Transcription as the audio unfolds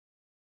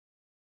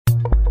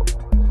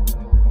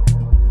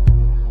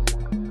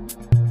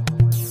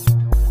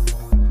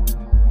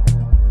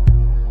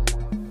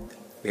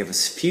We have a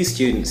few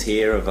students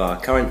here of our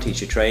current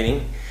teacher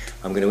training.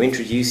 I'm going to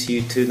introduce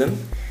you to them.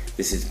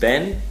 This is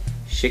Ben,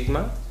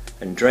 Shikma,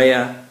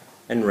 Andrea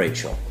and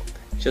Rachel.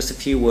 Just a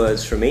few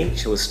words from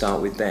each. We'll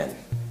start with Ben.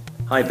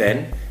 Hi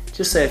Ben,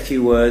 just say a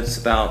few words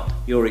about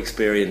your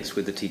experience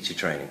with the teacher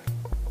training.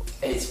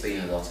 It's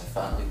been a lot of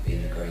fun. We've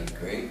been a great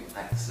group,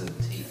 excellent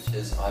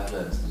teachers. I've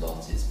learned a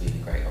lot. It's been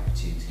a great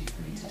opportunity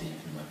for me to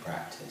deepen my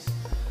practice.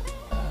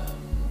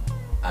 And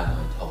I'd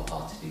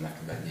wholeheartedly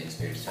recommend the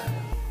experience to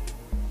anyone.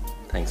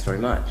 Thanks very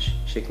much.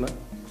 Shikma?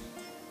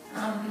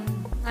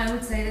 I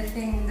would say the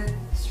thing that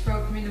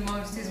struck me the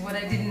most is what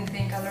I didn't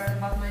think I learned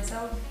about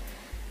myself.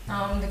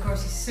 The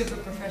course is super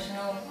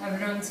professional.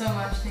 I've learned so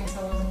much, things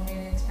I wasn't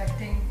really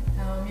expecting.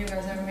 You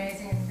guys are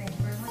amazing and thank you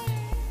very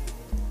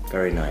much.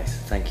 Very nice.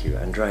 Thank you.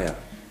 Andrea?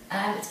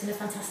 It's been a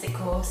fantastic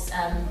course.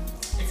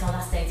 It's our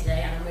last day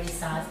today and I'm really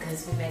sad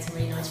because we've made some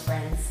really nice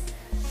friends.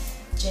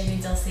 Jamie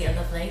and Dulcie are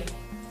lovely.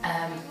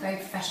 Very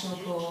professional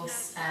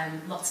course,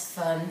 lots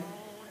of fun,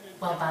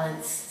 well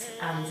balanced,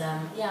 and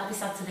yeah, I'll be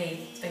sad to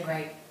leave. It's been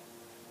great.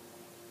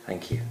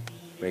 Thank you.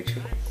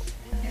 Rachel?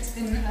 It's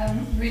been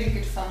really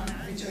good fun.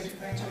 I've enjoyed it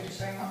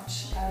very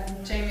much.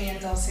 Jamie and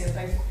Dulcie are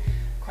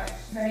both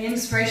very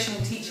inspirational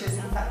teachers,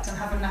 in fact, and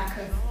have a knack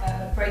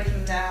of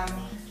breaking down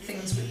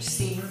things which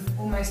seem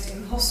almost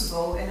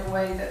impossible in a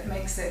way that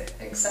makes it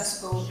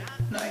accessible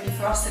not only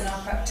for us in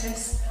our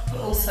practice,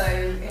 but also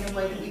in a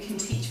way that we can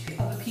teach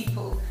other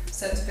people.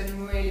 So it's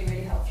been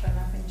really helpful and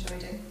I've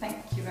enjoyed it. Thank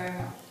you very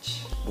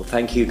much. Well,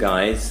 thank you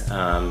guys.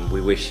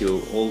 We wish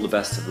you all the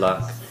best of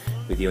luck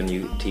with your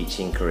new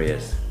teaching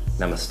careers.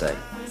 Namaste.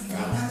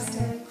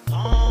 Namaste.